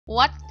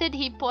What did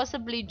he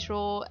possibly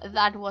draw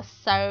that was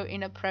so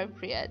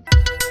inappropriate?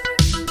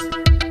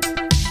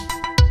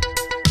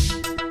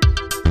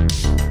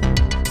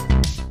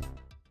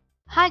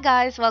 Hi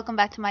guys, welcome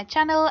back to my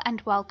channel, and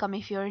welcome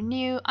if you're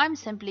new. I'm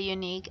Simply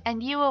Unique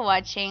and you are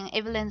watching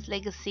Evelyn's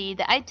Legacy,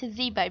 the A to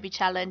Z Baby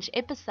Challenge,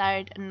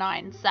 episode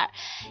 9. So,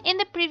 in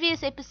the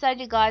previous episode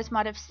you guys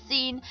might have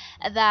seen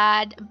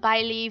that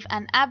Bailey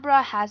and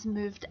Abra has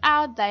moved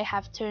out. They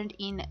have turned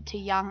into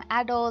young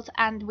adults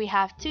and we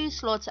have 2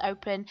 slots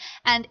open,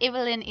 and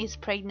Evelyn is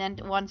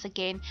pregnant once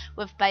again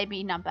with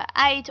baby number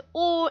 8,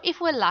 or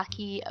if we're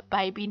lucky,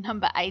 baby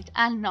number 8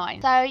 and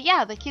 9. So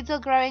yeah, the kids are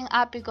growing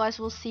up. You guys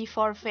will see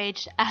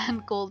Farfetch'd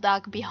and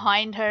Golduck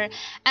behind her,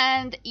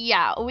 and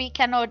yeah, we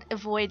cannot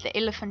avoid the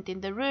elephant in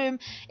the room.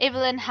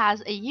 Evelyn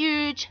has a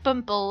huge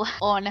pimple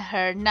on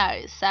her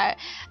nose. So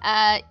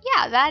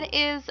yeah, that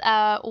is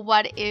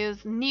what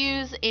is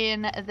news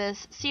in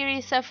this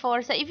series so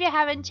far. So if you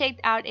haven't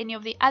checked out any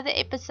of the other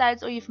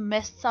episodes or you've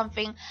missed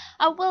something,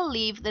 I will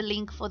leave the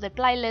link for the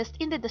playlist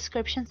in the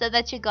description so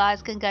that you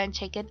guys can go and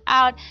check it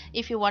out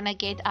if you want to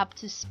get up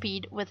to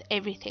speed with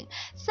everything.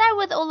 So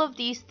with all of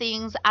these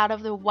things out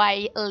of the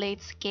way,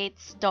 let's get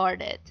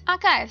started.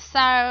 Okay,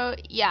 so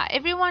yeah,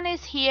 everyone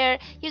is here.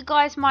 You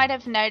guys might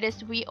have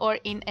noticed we are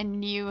in a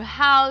new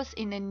house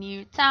in a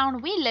new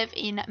town. We live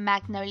in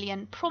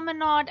Magnolian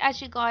Promenade, as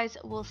you guys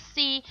will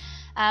see.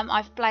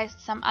 I've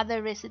placed some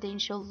other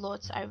residential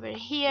lots over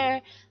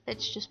here.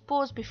 Let's just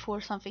pause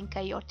before something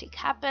chaotic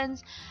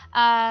happens.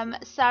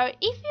 So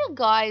if you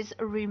guys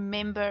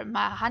remember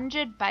my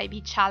 100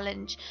 baby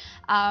challenge,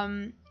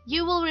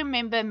 you will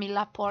remember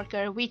Mila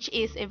Parker, which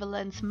is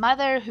Evelyn's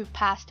mother, who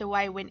passed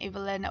away when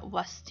Evelyn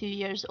was 2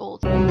 years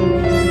old.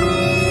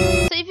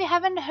 So if you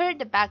haven't heard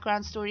the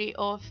background story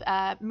of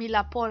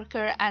Mila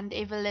Parker and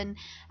Evelyn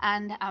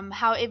and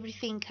how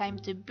everything came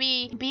to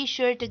be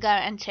sure to go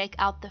and check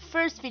out the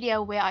first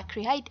video where I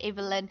create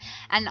Evelyn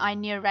and I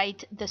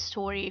narrate the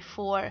story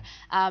for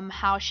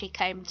how she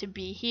came to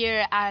be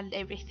here and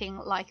everything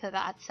like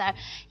that. So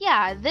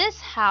yeah, this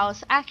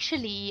house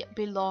actually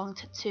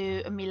belonged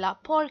to Mila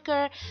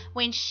Parker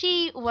when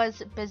she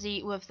was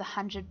busy with the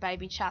 100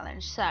 baby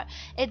challenge. So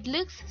it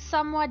looks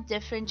somewhat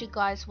different. You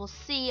guys will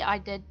see I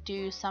did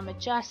do some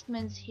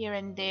adjustments here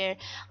and there.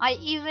 I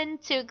even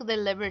took the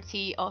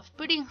liberty of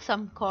putting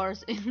some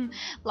cars in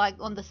like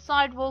on the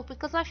sidewalk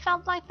because I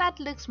felt like that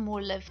looks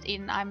more lived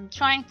in. I'm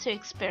trying to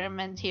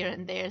experiment here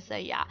and there. So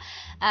yeah,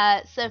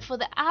 so for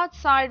the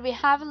outside we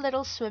have a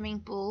little swimming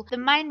pool. The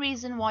main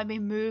reason why we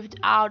moved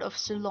out of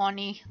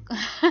Sulani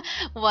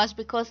was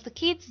because the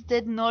kids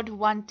did not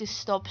want to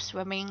stop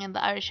swimming in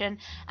the ocean,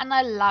 and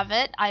I love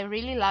it. I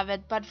really love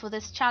it, but for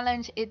this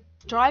challenge it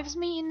drives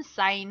me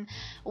insane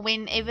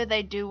whenever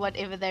they do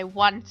whatever they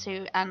want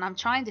to and I'm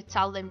trying to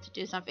tell them to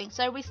do something.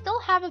 So we still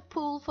have a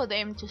pool for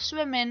them to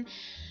swim in,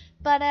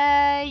 but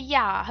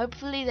yeah,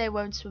 hopefully they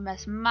won't swim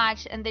as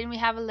much. And then we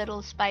have a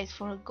little space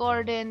for a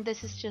garden.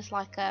 This is just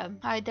like a,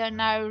 I don't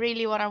know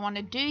really what I want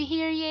to do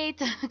here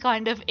yet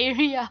kind of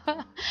area.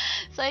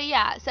 So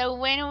yeah, so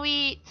when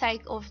we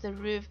take off the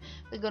roof,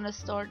 we're gonna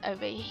start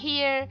over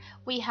here.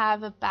 We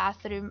have a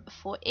bathroom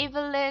for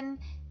Evelyn.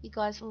 You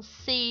guys will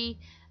see.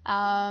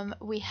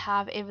 We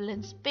have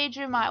Evelyn's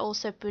bedroom. I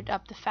also put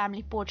up the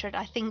family portrait.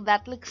 I think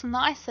that looks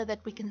nice so that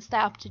we can stay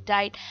up to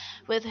date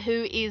with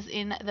who is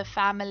in the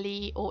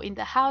family or in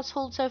the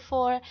household so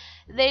far.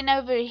 Then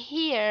over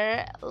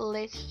here,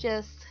 let's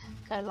just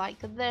go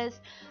like this.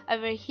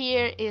 Over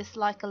here is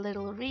like a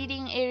little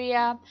reading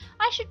area.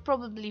 I should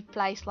probably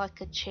place like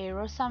a chair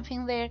or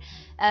something there.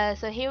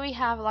 So here we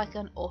have like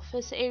an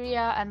office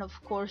area, and of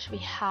course we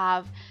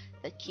have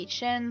the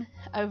kitchen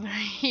over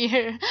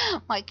here.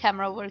 My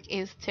camera work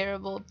is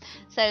terrible.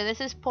 So this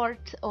is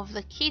part of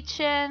the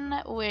kitchen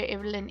where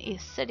Evelyn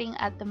is sitting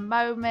at the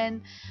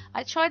moment.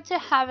 I tried to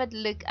have it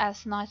look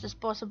as nice as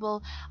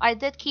possible. I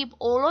did keep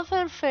all of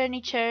her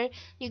furniture,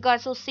 you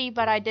guys will see,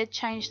 but I did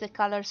change the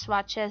color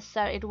swatches.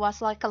 So it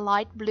was like a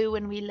light blue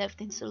when we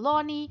lived in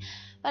Sulani,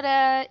 but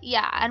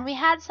yeah, and we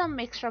had some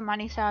extra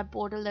money, so I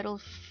bought a little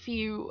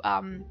few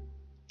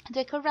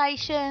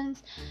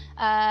decorations,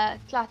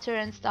 clutter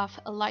and stuff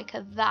like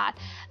that.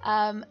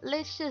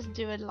 Let's just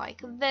do it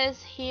like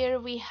this. Here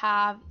we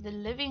have the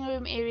living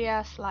room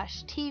area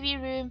slash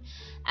TV room,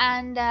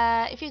 and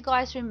if you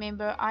guys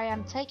remember, I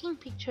am taking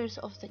pictures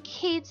of the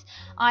kids.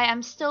 I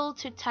am still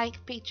to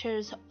take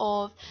pictures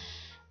of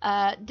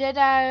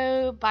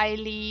Ditto,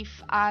 Bayleaf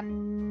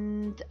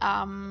and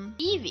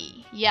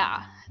Eevie.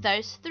 Yeah,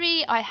 those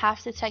 3 I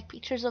have to take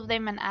pictures of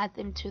them and add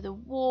them to the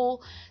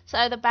wall.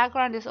 So the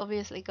background is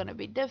obviously going to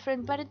be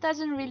different, but it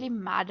doesn't really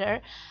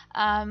matter.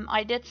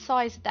 I did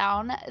size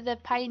down the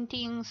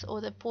paintings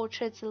or the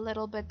portraits a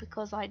little bit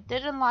because I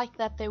didn't like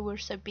that they were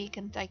so big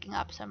and taking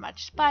up so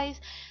much space.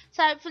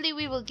 So hopefully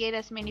we will get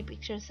as many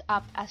pictures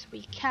up as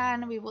we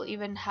can. We will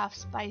even have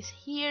space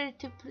here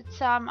to put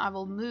some. I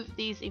will move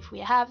these if we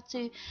have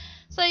to.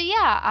 So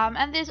yeah,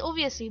 and there's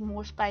obviously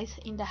more space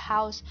in the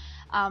house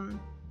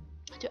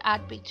to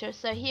add pictures.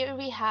 So here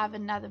we have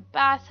another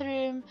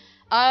bathroom.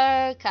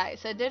 Okay,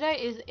 so Ditto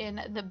is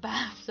in the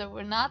bath, so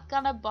we're not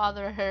gonna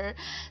bother her.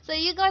 So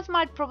you guys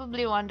might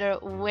probably wonder,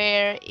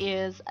 where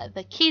is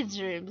the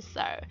kids' room?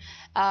 So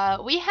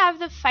we have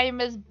the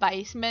famous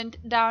basement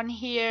down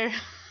here.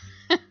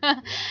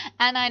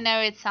 And I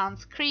know it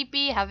sounds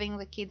creepy having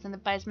the kids in the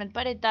basement,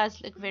 but it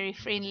does look very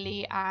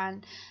friendly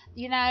and,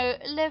 you know,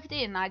 lived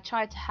in. I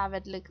try to have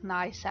it look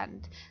nice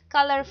and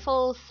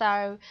colorful,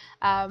 so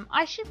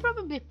I should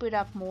probably put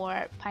up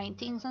more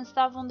paintings and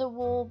stuff on the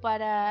wall.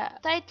 But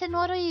Dayton,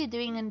 what are you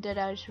doing in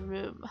Ditto's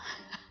room?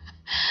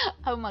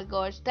 Oh my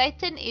gosh,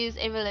 Dayton is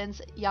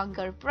Evelyn's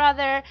younger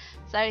brother,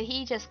 so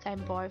he just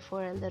came by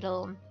for a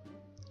little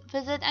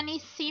visit, and he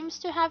seems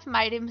to have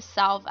made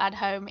himself at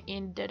home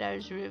in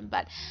Ditto's room.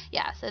 But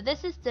yeah, so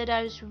this is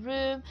Ditto's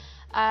room.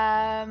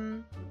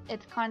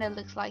 It kind of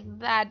looks like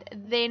that.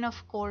 Then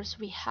of course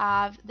we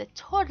have the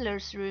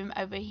toddler's room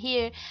over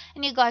here,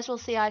 and you guys will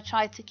see I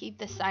tried to keep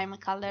the same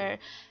color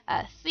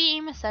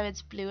theme, so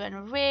it's blue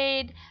and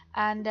red.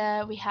 And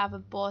we have a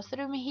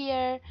bathroom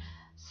here.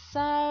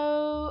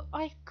 So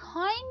I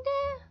kinda,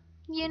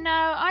 you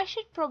know, I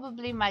should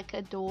probably make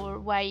a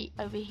doorway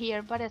over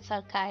here, but it's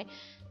okay.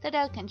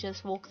 Ditto can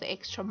just walk the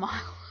extra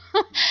mile.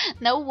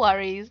 No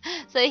worries.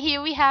 So here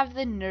we have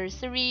the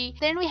nursery.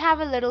 Then we have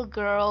a little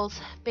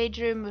girl's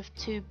bedroom with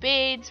 2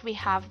 beds. We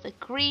have the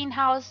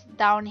greenhouse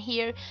down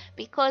here,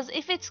 because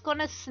if it's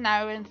gonna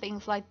snow and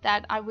things like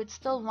that, I would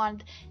still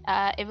want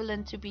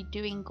Evelyn to be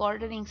doing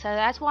gardening. So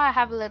that's why I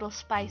have a little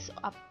space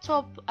up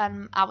top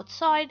and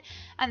outside.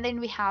 And then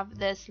we have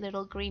this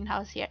little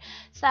greenhouse here.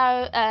 So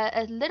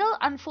a little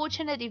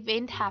unfortunate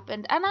event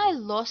happened, and I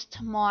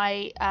lost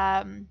my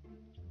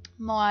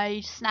my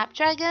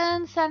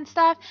snapdragons and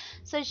stuff,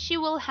 so she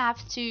will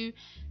have to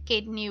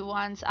get new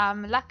ones.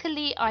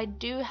 Luckily I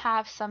do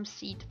have some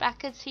seed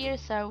packets here,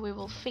 so we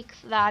will fix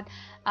that.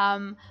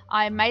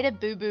 I made a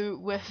boo-boo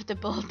with the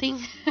building.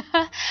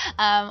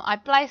 I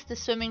placed the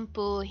swimming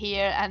pool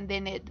here, and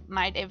then it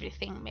made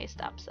everything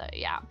messed up, so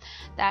yeah,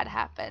 that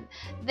happened.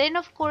 Then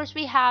of course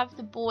we have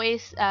the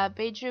boys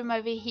bedroom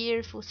over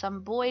here for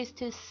some boys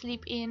to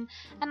sleep in,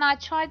 and I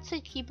tried to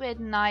keep it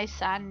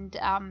nice and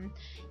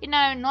you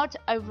know, not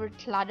over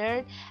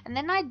cluttered. And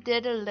then I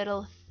did a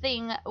little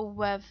thing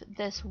with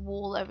this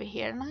wall over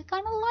here, and I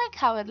kind of like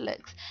how it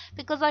looks,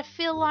 because I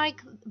feel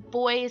like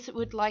boys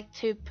would like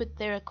to put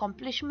their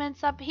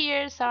accomplishments up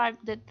here. So I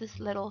did this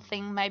little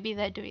thing, maybe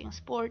they're doing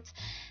sports,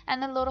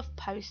 and a lot of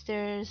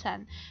posters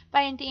and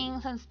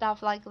paintings and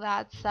stuff like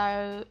that.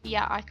 So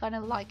yeah, I kind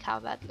of like how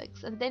that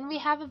looks. And then we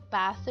have a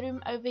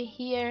bathroom over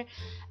here,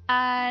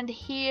 and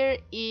here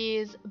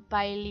is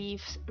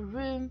Bayleaf's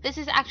room. This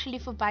is actually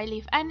for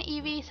Bayleaf and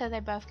Eevie, so they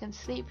both can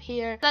sleep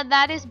here. So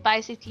that is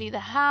basically the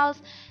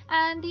house.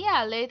 And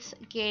yeah, let's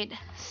get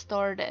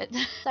started.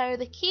 So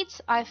the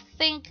kids, I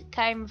think,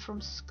 came from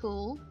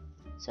school.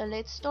 So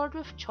let's start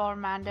with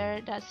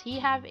Charmander. Does he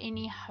have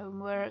any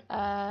homework?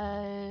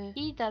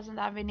 He doesn't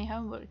have any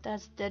homework.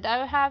 Does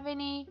Ditto have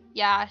any?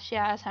 Yeah, she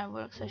has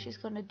homework, so she's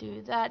gonna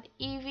do that.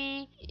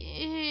 Eevie,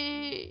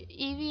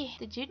 Eevie,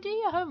 did you do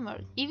your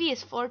homework? Eevie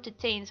is 4 to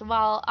 10. So,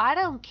 well, I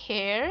don't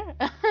care.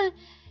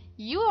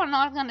 You are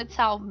not gonna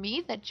tell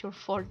me that you're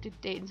 4 to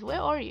 10.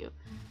 Where are you?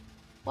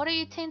 What are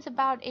you tense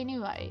about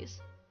anyways?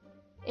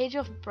 Age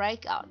of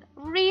breakout.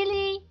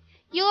 Really?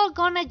 You're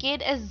gonna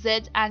get a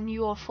Z and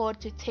you are 4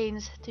 to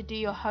 10s to do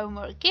your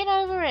homework. Get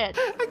over it.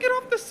 I get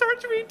off the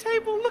surgery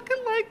table looking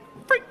like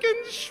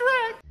freaking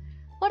Shrek.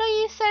 What are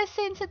you so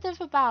sensitive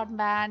about,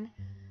 man?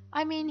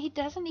 I mean, he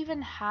doesn't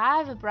even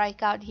have a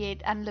breakout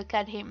yet, and look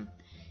at him.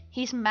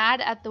 He's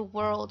mad at the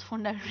world for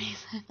no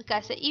reason.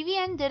 Okay, so Eevie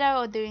and Ditto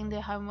are doing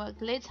their homework.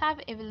 Let's have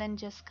Evelyn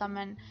just come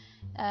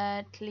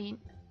and clean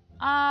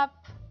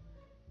up.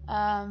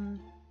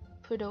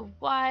 Put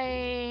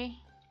away.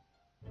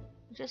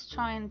 Just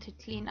trying to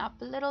clean up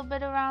a little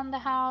bit around the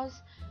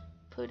house.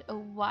 Put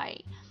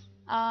away.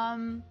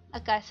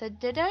 Okay, so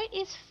Ditto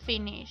is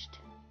finished.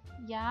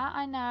 Yeah,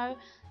 I know.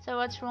 So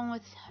what's wrong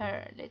with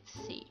her? Let's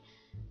see.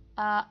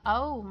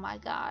 Oh my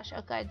gosh.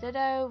 Okay,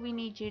 Ditto, we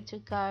need you to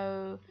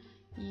go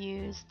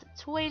use the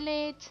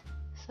toilet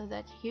so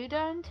that you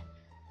don't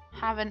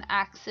have an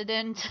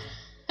accident.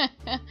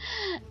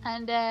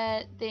 And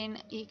then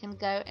you can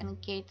go and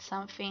get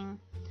something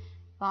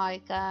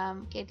like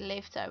get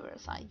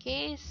leftovers, I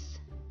guess,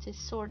 to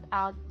sort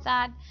out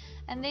that.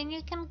 And then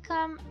you can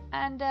come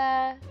and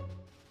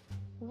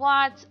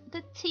what?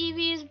 The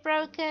TV is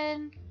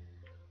broken?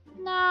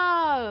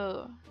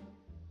 No.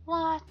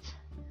 What?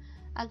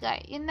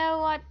 Okay, you know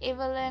what,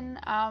 Evelyn,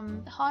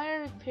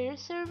 hire a repair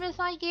service,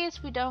 I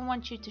guess. We don't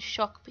want you to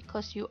shock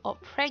because you are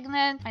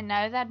pregnant. I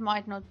know that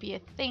might not be a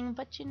thing,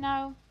 but you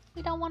know,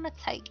 we don't want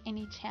to take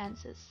any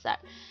chances. So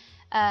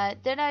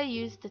did I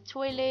use the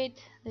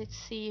toilet? Let's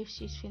see if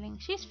she's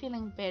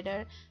feeling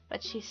better,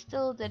 but she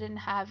still didn't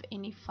have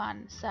any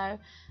fun. So,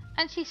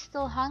 and she's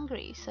still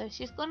hungry, so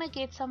she's gonna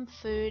get some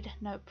food,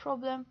 no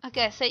problem.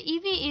 Okay, so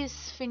Eevie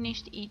is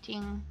finished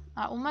eating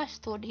I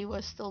almost thought he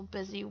was still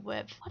busy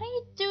with. What are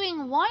you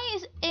doing? Why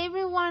is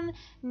everyone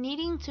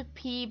needing to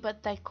pee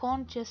but they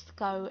can't just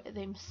go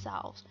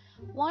themselves?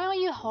 Why are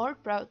you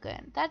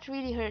heartbroken? That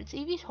really hurts.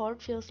 Evie's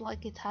heart feels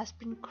like it has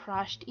been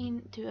crushed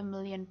into a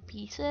million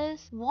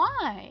pieces.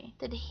 Why?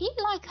 Did he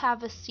like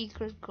have a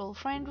secret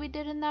girlfriend we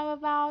didn't know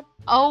about?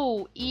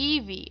 Oh,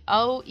 Eevie.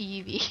 Oh,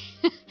 Eevie.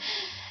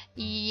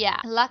 Yeah,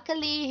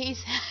 luckily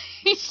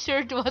his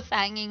shirt was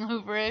hanging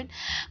over it.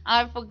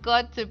 I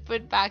forgot to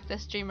put back the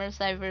streamer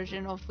save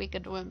version of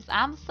Wicked Worms.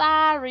 I'm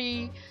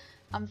sorry,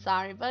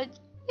 but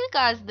you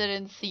guys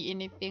didn't see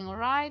anything,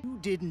 right? You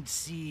didn't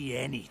see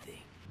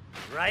anything,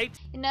 right?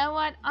 You know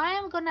what? I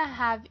am gonna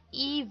have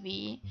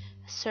Eevie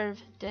serve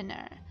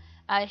dinner.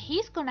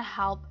 He's gonna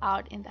help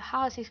out in the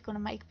house. He's gonna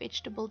make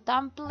vegetable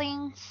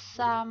dumplings.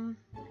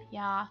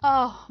 Yeah.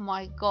 Oh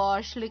my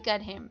gosh, look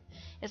at him.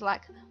 It's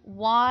like,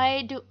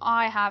 why do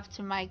I have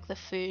to make the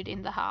food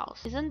in the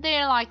house? Isn't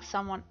there like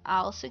someone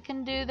else who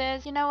can do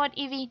this? You know what,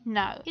 Eevie?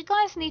 No. You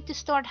guys need to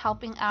start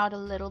helping out a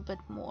little bit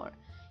more.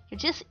 You're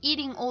just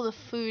eating all the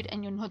food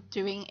and you're not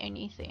doing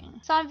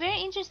anything. So I'm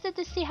very interested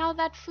to see how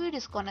that food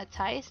is gonna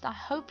taste. I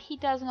hope he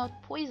does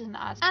not poison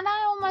us. And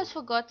I almost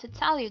forgot to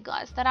tell you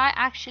guys that I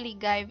actually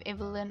gave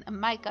Evelyn a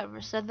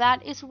makeover. So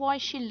that is why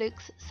she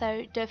looks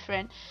so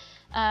different.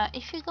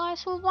 If you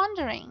guys were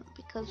wondering,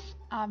 because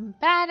I'm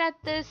bad at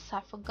this,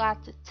 I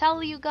forgot to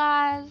tell you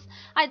guys.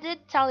 I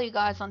did tell you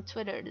guys on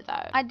Twitter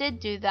though. I did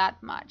do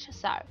that much.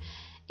 So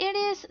it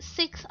is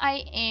 6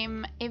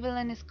 AM.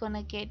 Evelyn is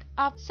gonna get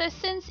up. So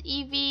since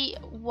Eevie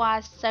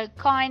was so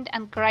kind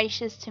and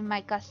gracious to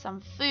make us some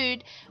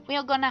food, we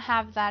are gonna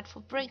have that for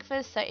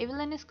breakfast. So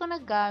Evelyn is gonna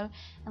go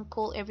and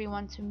call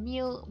everyone to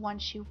meal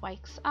once she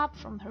wakes up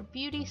from her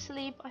beauty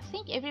sleep. I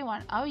think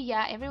everyone, oh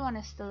yeah, everyone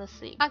is still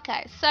asleep.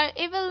 Okay, so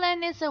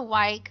Evelyn is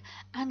awake,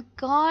 and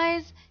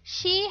guys,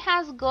 she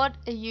has got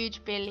a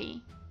huge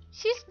belly.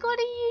 She's got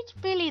a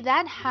huge belly.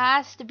 That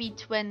has to be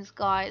twins,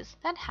 guys.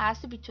 That has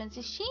to be twins.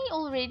 Is she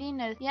already in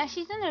her... Yeah,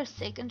 she's in her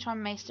second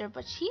trimester,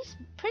 but she's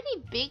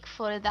pretty big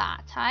for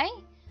that, hey?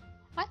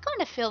 I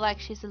kind of feel like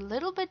she's a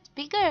little bit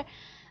bigger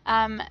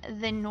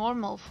than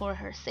normal for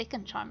her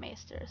second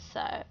trimester.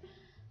 So,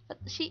 but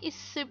she is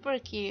super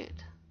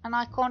cute. And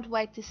I can't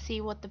wait to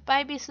see what the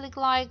babies look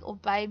like, or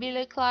baby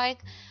look like.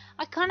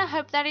 I kind of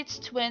hope that it's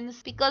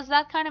twins, because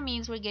that kind of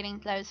means we're getting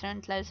closer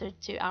and closer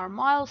to our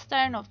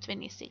milestone of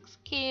 26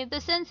 kids. So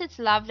since it's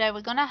Love Day,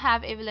 we're gonna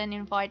have Evelyn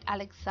invite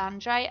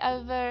Alexandre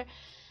over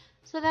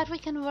so that we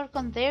can work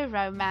on their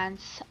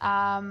romance.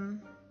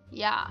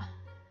 Yeah,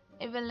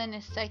 Evelyn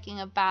is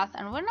taking a bath,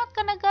 and we're not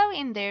gonna go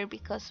in there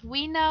because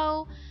we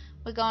know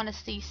we're gonna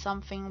see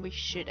something we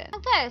shouldn't.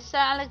 Okay, so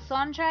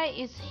Alexandre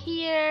is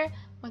here.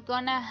 We're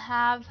gonna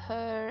have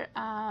her,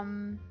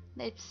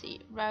 let's see,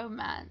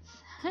 romance.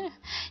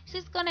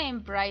 She's gonna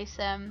embrace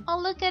him. Oh,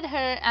 look at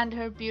her and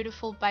her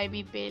beautiful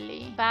baby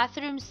belly.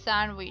 Bathroom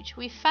sandwich.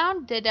 We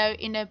found Ditto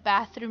in a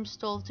bathroom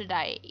stall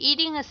today,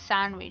 eating a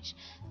sandwich.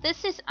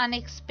 This is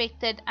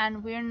unexpected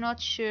and we're not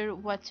sure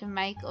what to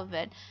make of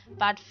it,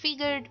 but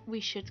figured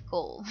we should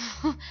call.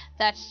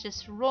 That's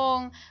just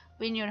wrong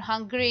when you're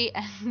hungry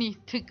and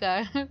need to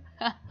go.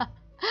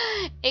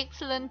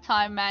 Excellent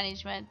time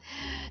management.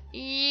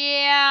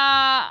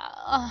 Yeah.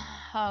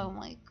 Oh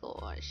my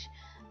gosh.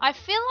 I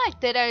feel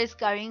like Ditto is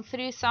going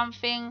through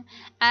something,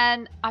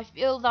 and I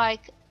feel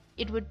like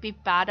it would be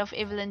bad of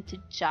Evelyn to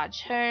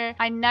judge her.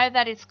 I know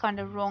that it's kind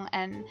of wrong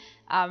and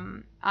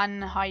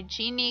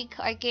unhygienic,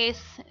 I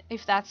guess,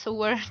 if that's a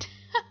word.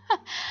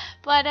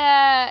 But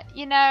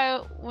you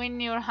know, when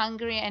you're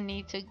hungry and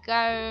need to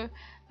go,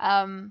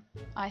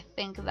 I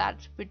think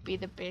that would be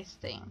the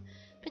best thing,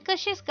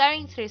 because she's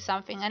going through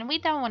something and we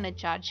don't want to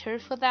judge her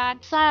for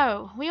that.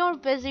 So we are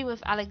busy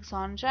with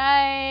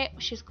Alexandre.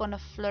 She's gonna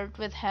flirt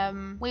with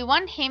him. We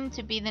want him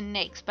to be the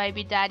next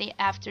baby daddy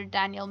after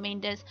Daniel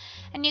Mendes,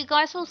 and you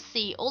guys will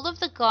see all of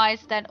the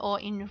guys that are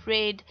in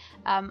red.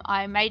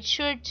 I made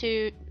sure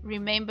to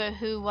remember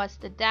who was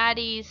the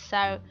daddies.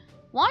 So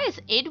why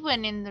is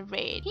Edwin in the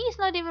red? He's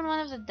not even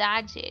one of the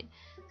dads yet.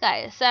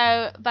 Okay,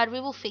 so, but we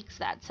will fix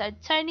that. So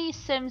Tony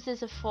Sims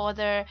is a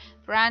father,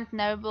 Brand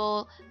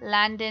Noble,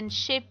 Landon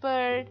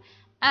Shepherd,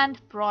 and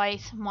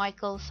Bryce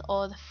Michaels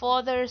are the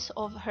fathers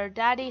of her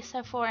daddy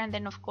so far, and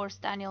then of course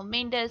Daniel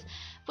Mendes,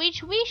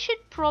 which we should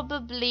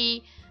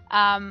probably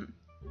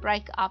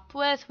break up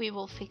with. We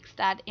will fix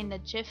that in a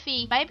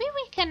jiffy. Maybe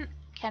we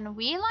can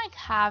we like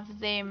have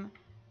them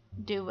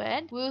do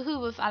it?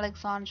 Woohoo with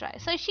Alexandre.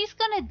 So she's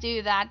gonna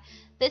do that.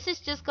 This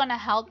is just gonna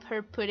help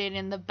her put it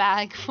in the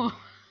bag for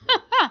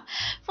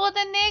for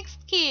the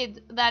next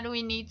kid that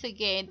we need to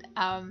get.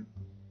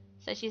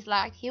 So she's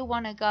like, you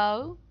wanna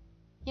go?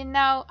 You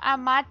know, I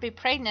might be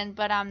pregnant,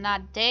 but I'm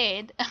not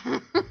dead.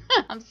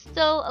 I'm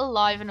still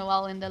alive and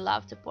well in the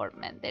love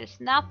department. There's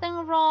nothing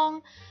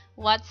wrong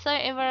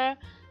whatsoever.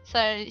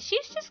 So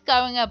she's just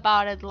going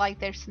about it like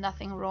there's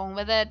nothing wrong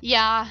with it.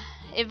 Yeah,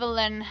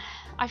 Evelyn,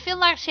 I feel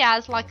like she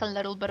has like a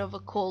little bit of a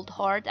cold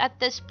heart at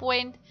this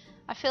point.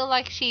 I feel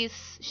like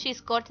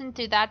she's gotten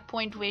to that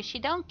point where she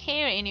don't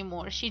care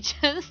anymore. She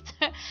just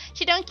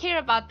she don't care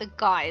about the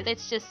guys.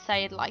 Let's just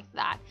say it like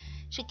that.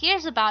 She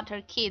cares about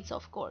her kids,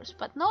 of course,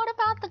 but not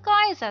about the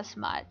guys as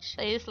much.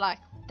 So it's like,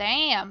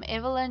 damn,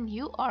 Evelyn,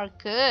 you are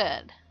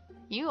good.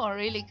 You are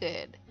really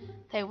good.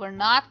 They were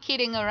not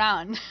kidding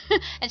around.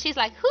 And she's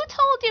like, who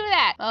told you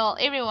that? Well,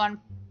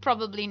 everyone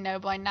probably know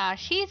by now.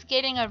 She's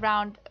getting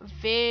around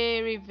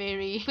very,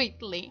 very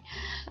quickly.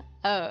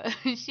 Oh,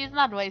 she's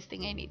not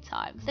wasting any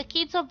time. The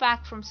kids are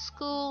back from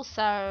school,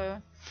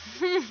 so...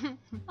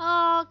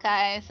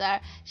 Okay, so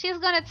she's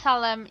gonna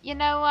tell him, you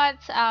know what,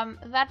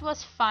 that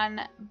was fun,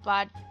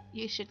 but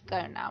you should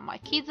go now. My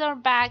kids are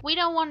back. We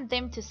don't want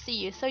them to see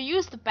you, so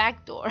use the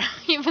back door.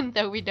 Even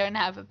though we don't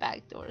have a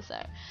back door,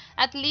 so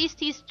at least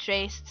he's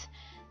dressed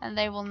and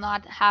they will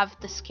not have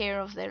the scare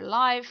of their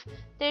life.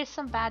 There's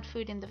some bad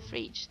food in the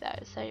fridge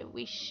though, so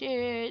we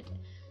should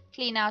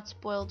clean out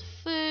spoiled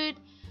food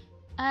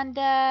and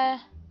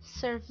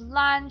serve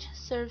lunch.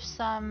 Serve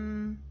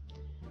some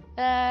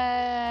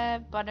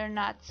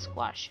butternut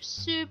squash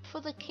soup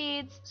for the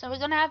kids. So we're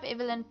gonna have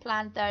Evelyn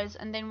plant those,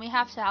 and then we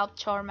have to help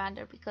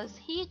Charmander because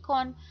he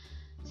can't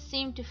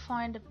seem to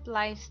find a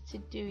place to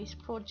do his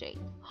project.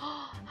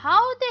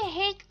 How the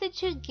heck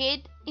did you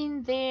get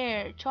in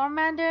there,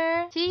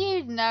 Charmander? Do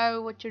you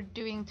know what you're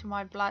doing to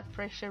my blood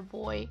pressure,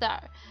 boy?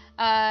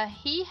 So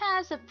he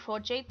has a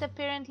project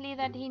apparently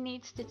that he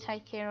needs to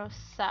take care of.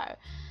 So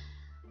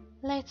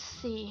let's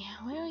see,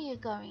 where are you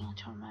going,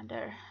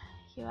 Charmander?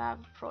 You have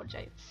a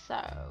project, so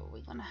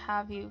we're gonna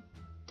have you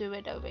do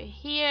it over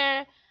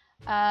here.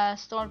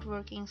 Start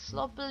working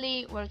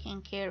sloppily, working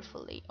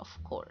carefully, of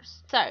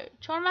course. So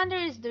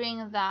Charmander is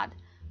doing that.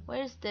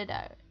 Where's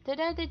Ditto?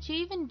 Ditto, did you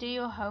even do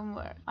your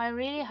homework? I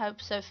really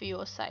hope so for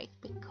your sake,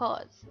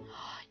 because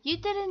you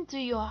didn't do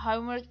your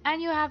homework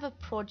and you have a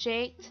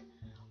project.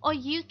 Are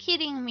you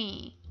kidding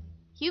me?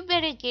 You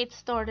better get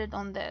started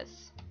on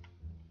this.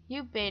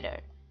 You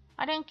better.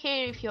 I don't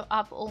care if you're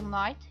up all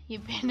night. You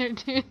better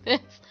do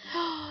this.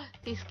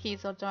 These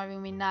kids are driving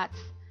me nuts.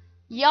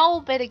 Y'all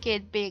better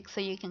get big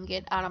so you can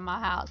get out of my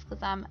house,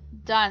 because I'm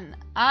done.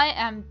 I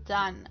am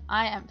done.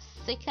 I am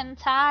sick and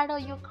tired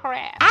of your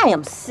crap. I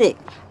am sick.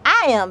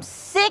 I am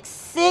sick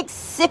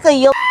of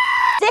your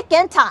sick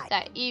and tired. So,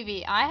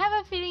 Eevie, I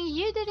have a feeling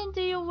you didn't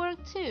do your work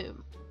too.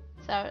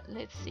 So,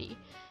 let's see.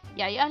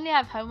 Yeah, you only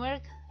have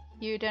homework.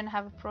 You don't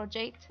have a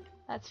project.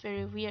 That's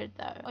very weird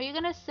though. Are you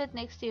gonna sit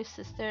next to your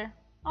sister?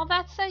 Oh,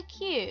 that's so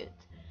cute.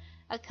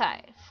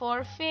 Okay,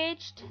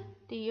 Farfetch'd,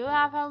 do you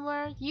have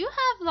homework? You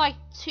have like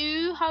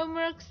 2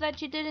 homeworks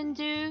that you didn't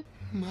do.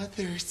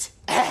 Mother's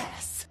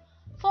ass.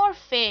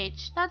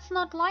 Farfetch'd, that's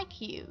not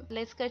like you.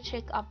 Let's go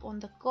check up on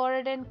the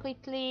garden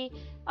quickly.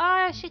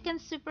 She can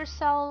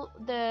supersell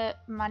the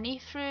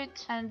money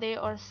fruit, and there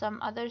are some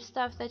other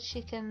stuff that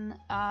she can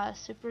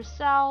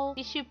supersell.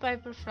 Tissue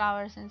paper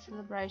flowers in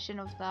celebration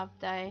of Love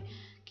Day.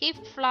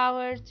 Gift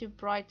flower to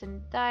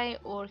brighten day,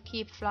 or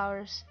keep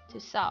flowers to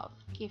sell.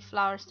 Keep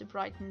flowers to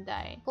brighten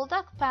day.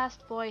 Bulldog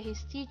passed by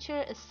his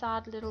teacher, a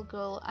sad little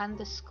girl, and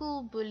the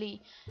school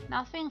bully.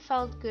 Nothing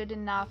felt good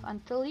enough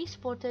until he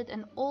spotted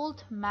an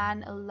old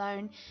man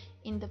alone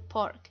in the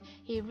park.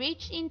 He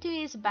reached into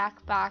his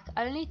backpack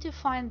only to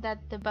find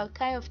that the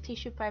bouquet of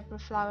tissue paper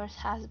flowers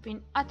has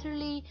been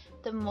utterly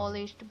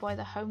demolished by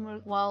the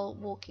homework while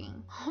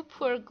walking.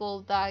 Poor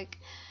Golduck.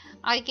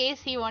 I guess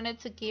he wanted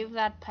to give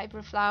that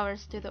paper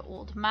flowers to the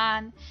old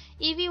man.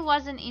 Eevie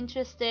wasn't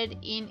interested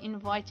in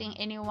inviting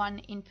anyone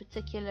in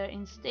particular.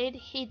 Instead,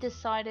 he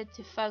decided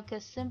to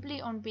focus simply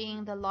on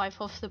being the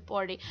life of the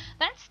party.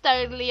 That's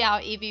totally how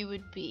Eevie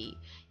would be.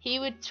 He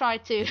would try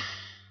to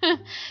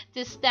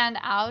to stand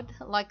out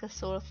like a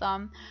sore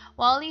thumb,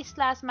 while his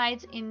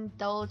classmates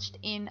indulged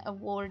in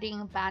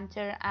awarding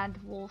banter and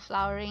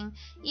wallflowering.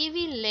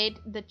 Eevie led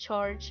the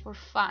charge for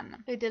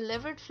fun, who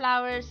delivered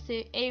flowers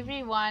to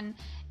everyone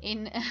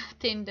in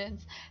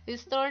attendance, who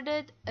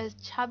started a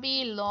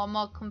chubby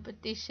llama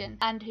competition,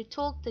 and who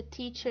talked the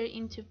teacher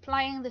into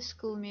playing the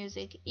school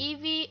music.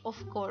 Eevie, of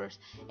course.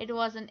 It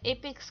was an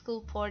epic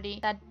school party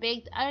that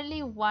begged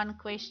only one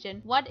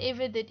question: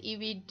 whatever did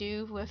Eevie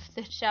do with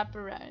the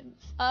chaperones?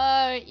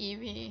 Oh,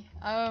 Eevie.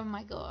 Oh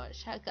my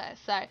gosh. Okay,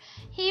 so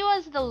he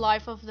was the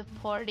life of the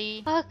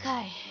party.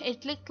 Okay,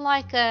 it looked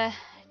like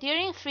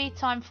during free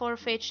time,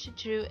 Farfetch'd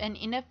drew an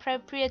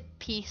inappropriate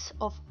piece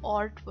of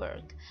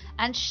artwork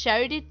and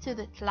showed it to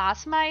the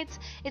classmates.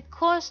 It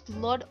caused a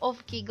lot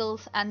of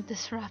giggles and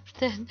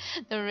disrupted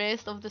the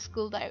rest of the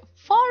school day.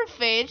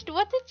 Farfetch'd,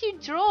 what did you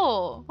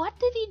draw? What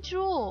did he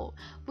draw?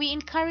 We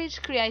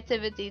encourage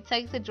creativity.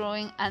 Take the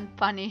drawing and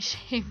punish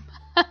him.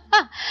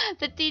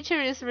 The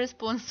teacher is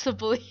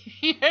responsible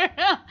here.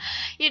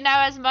 You know,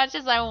 as much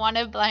as I want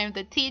to blame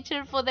the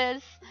teacher for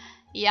this,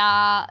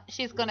 Yeah,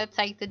 she's gonna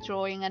take the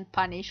drawing and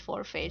punish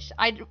Farfetch'd.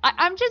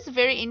 I'm just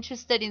very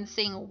interested in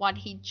seeing what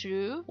he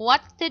drew.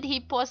 What did he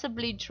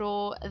possibly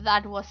draw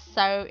that was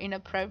so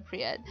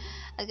inappropriate?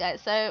 Okay,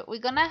 so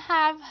we're gonna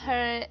have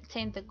her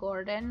tend the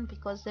garden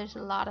because there's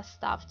a lot of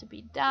stuff to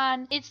be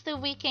done. It's the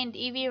weekend.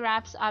 Eevie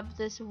wraps up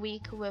this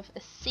week with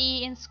a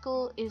C in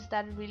school. Is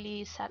that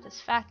really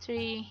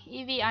satisfactory?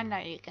 Eevie, I know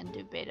you can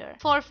do better.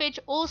 Farfetch'd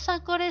also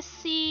got a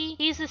C.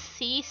 He's a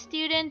C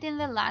student in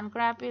the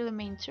Landgrab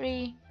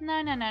Elementary.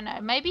 No.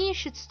 Maybe you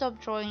should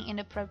stop drawing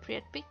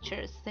inappropriate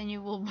pictures. Then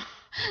you will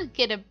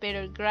get a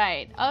better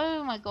grade.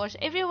 Oh my gosh.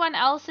 Everyone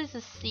else is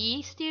a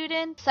C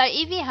student. So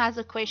Eevie has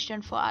a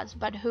question for us.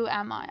 But who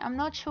am I? I'm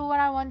not sure what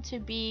I want to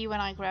be when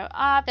I grow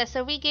up. Okay,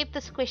 so we get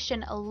this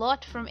question a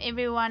lot from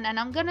everyone. And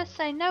I'm gonna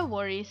say no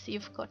worries.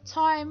 You've got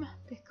time.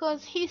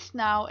 Because he's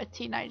now a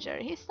teenager.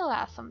 He still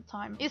has some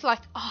time. He's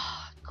like,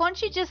 oh,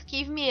 can't you just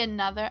give me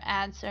another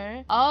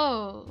answer?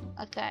 Oh,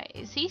 okay.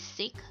 Is he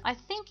sick? I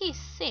think he's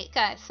sick.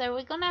 Okay, so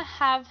we're gonna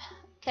have...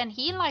 Can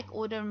he like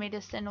order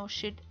medicine or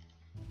should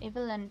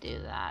Evelyn do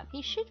that?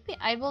 He should be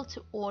able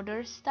to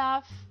order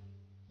stuff.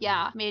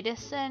 Yeah,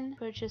 medicine.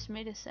 Purchase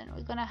medicine.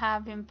 We're gonna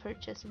have him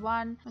purchase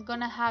one. We're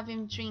gonna have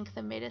him drink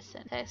the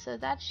medicine. Okay, so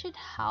that should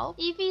help.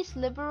 Evie's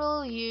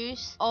liberal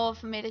use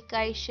of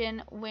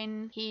medication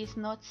when he's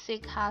not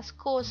sick has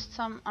caused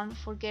some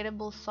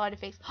unforgettable side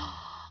effects.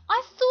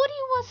 I thought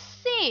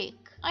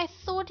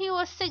he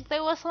was sick.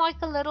 There was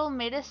like a little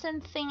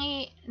medicine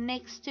thingy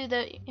next to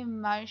the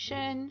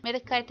emotion.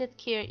 Medicated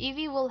cure.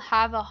 Eevie will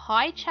have a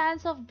high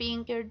chance of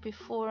being cured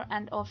before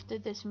and after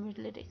this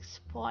moodlet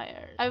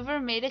expires.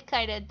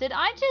 Over-medicated. Did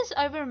I just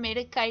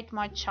over-medicate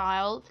my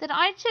child? Did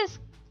I just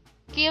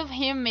give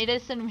him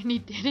medicine when he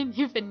didn't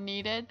even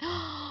need it?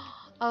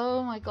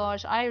 Oh my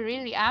gosh, I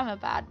really am a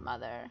bad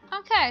mother.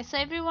 Okay, so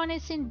everyone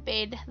is in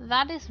bed.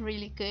 That is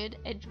really good.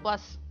 It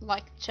was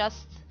like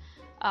just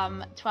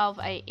 12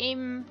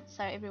 a.m.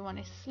 so everyone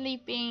is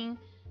sleeping.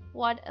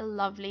 What a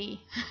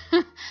lovely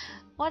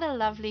what a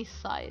lovely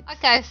sight.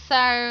 Okay,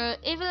 so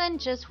Evelyn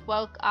just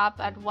woke up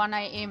at 1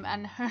 a.m.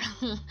 and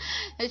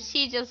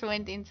she just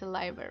went into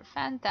labor.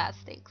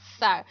 Fantastic.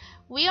 So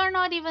we are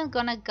not even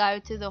gonna go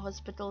to the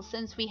hospital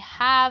since we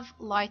have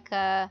like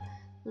a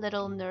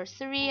little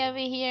nursery over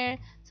here.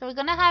 So we're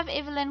gonna have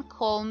Evelyn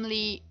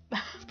calmly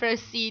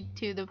proceed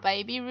to the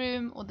baby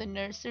room or the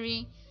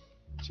nursery.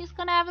 She's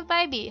gonna have a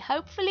baby.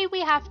 Hopefully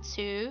we have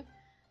two.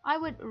 I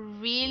would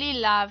really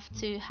love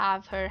to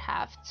have her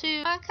have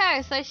two.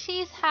 Okay, so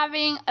she's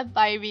having a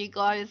baby,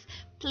 guys.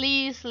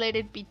 Please let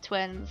it be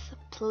twins.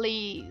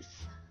 Please.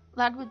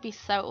 That would be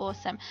so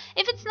awesome.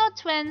 If it's not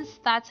twins,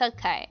 that's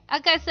okay.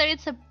 Okay, so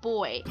it's a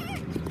boy.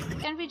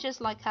 Can we just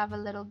like have a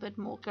little bit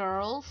more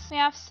girls? We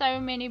have so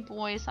many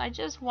boys. I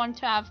just want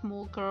to have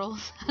more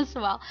girls as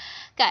well.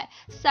 Okay,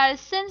 so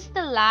since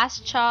the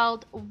last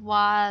child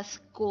was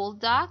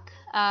Golduck,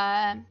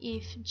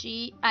 if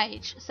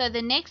GH, so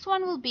the next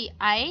one will be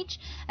H,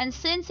 and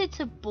since it's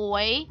a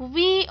boy,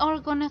 we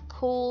are gonna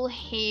call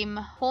him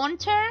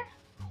Haunter.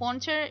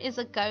 Haunter is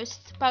a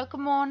ghost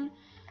Pokemon.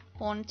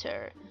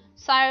 Haunter.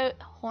 So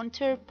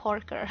Haunter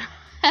Parker.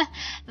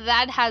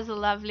 That has a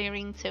lovely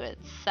ring to it.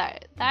 So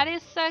that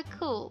is so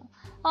cool.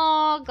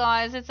 Oh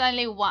guys, it's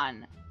only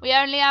one. We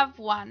only have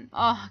one.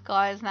 Oh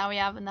guys, now we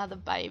have another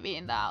baby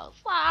in the house.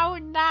 Oh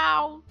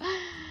no.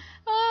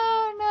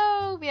 Oh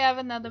no, we have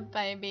another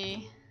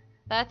baby.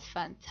 That's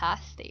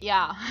fantastic.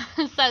 Yeah.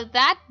 So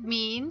that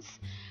means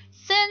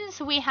since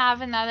we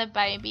have another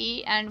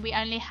baby and we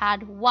only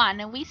had one,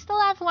 and we still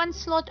have one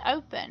slot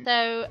open.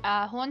 So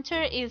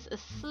Haunter is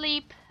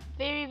asleep.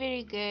 Very,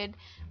 very good.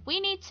 We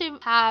need to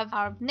have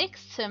our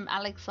next sim,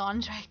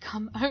 Alexandre,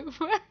 come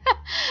over.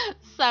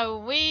 So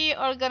we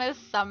are gonna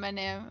summon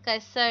him. Okay,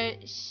 so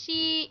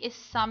she is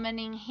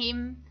summoning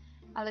him.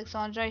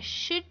 Alexandre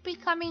should be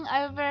coming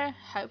over,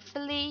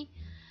 hopefully.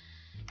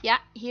 Yeah,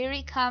 here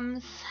he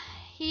comes.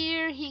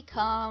 Here he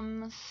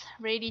comes,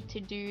 ready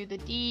to do the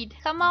deed.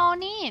 Come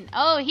on in.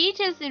 Oh, he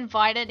just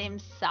invited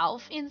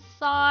himself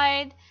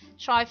inside.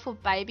 Try for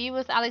baby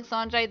with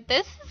Alexandre.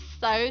 This is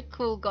so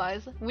cool,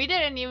 guys. We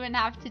didn't even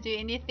have to do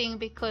anything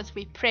because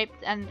we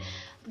prepped and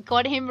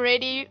got him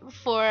ready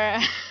for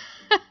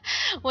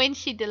when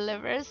she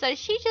delivers. So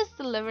she just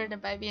delivered a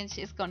baby and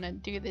she's gonna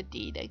do the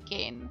deed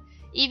again.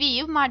 Eevie,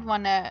 you might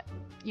wanna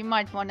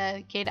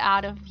get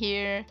out of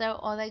here. So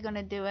are they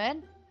gonna do it?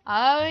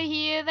 Oh,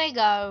 here they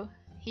go.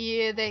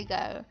 Here they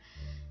go.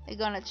 They're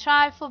gonna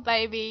try for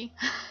baby.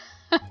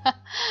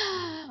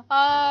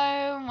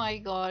 Oh my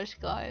gosh,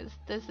 guys,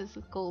 this is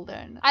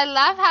golden. I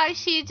love how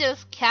she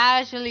just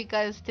casually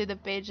goes to the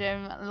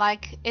bedroom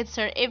like it's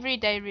her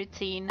everyday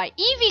routine. Like,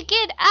 Eevie,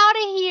 get out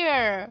of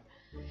here!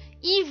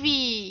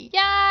 Eevie!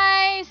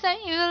 Yay! Okay,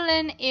 so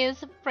Evelyn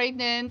is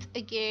pregnant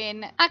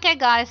again. Okay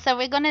guys, so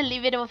we're gonna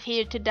leave it off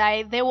here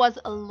today. There was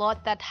a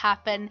lot that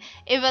happened.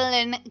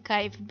 Evelyn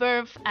gave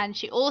birth and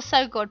she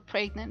also got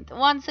pregnant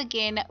once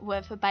again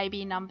with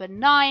baby number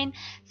 9.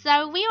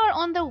 So we are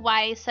on the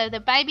way. So the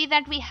baby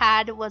that we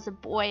had was a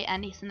boy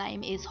and his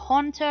name is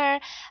Haunter,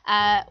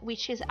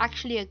 which is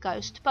actually a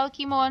ghost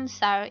Pokemon.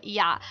 So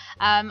yeah,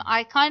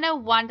 I kind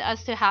of want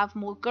us to have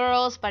more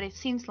girls, but it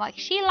seems like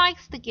she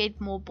likes to get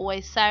more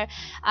boys. So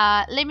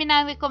let me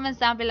know in the comments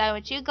down below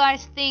what you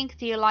guys think.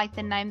 Do you like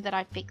the name that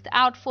I picked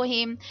out for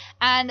him?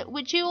 And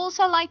would you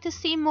also like to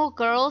see more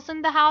girls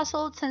in the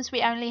household, since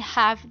we only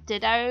have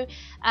Ditto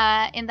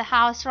in the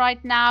house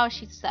right now?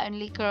 She's the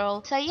only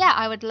girl. So yeah,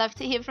 I would love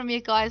to hear from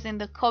you guys in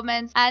the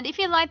comments. And if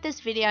you like this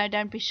video,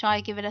 don't be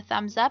shy, give it a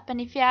thumbs up. And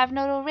if you have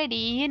not already,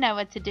 you know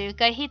what to do.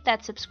 Go hit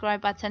that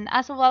subscribe button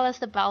as well as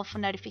the bell for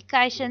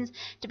notifications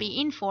to be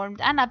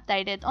informed and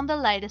updated on the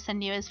latest and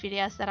newest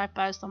videos that I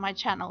post on my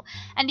channel.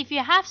 And if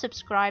you have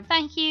subscribed,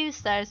 thank you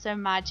so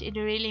much. It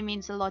really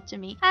means a lot to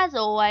me. As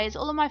always,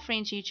 all of my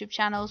friends' YouTube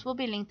channels will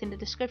be linked in the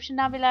description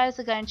down below,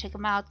 so go and check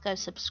them out. Go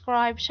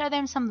subscribe, show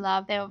them some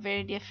love. They are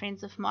very dear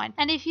friends of mine.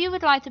 And if you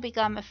would like to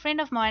become a friend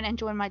of mine and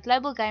join my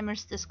Global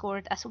Gamers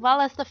Discord as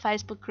well as the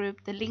Facebook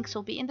group, the links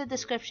will be in the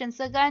description,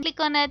 so go and click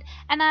on it,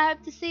 and I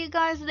hope to see you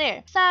guys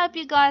there. So I hope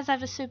you guys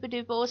have a super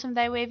duper awesome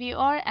day wherever you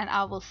are, and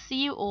I will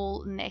see you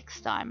all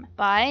next time.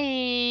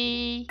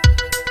 Bye.